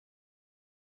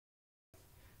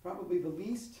probably the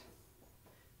least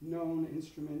known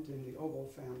instrument in the oboe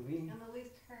family. And the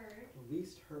least heard. The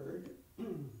least heard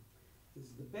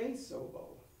is the bass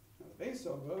oboe. Now, the bass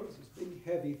oboe is this big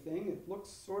heavy thing. It looks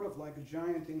sort of like a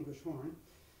giant English horn.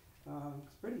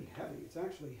 It's pretty heavy. It's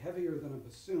actually heavier than a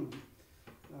bassoon.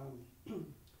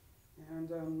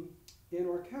 In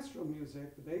orchestral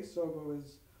music, the bass oboe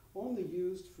is only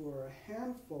used for a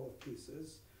handful of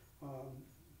pieces.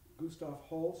 Gustav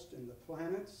Holst in The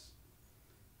Planets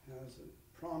has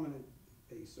a prominent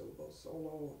bass oboe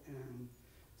solo, and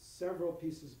several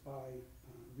pieces by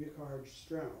Richard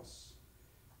Strauss,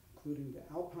 including the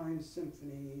Alpine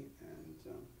Symphony and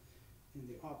in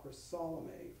the opera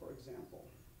Salome, for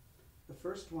example. The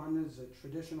first one is a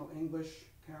traditional English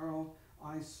carol,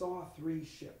 I Saw Three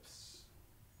Ships.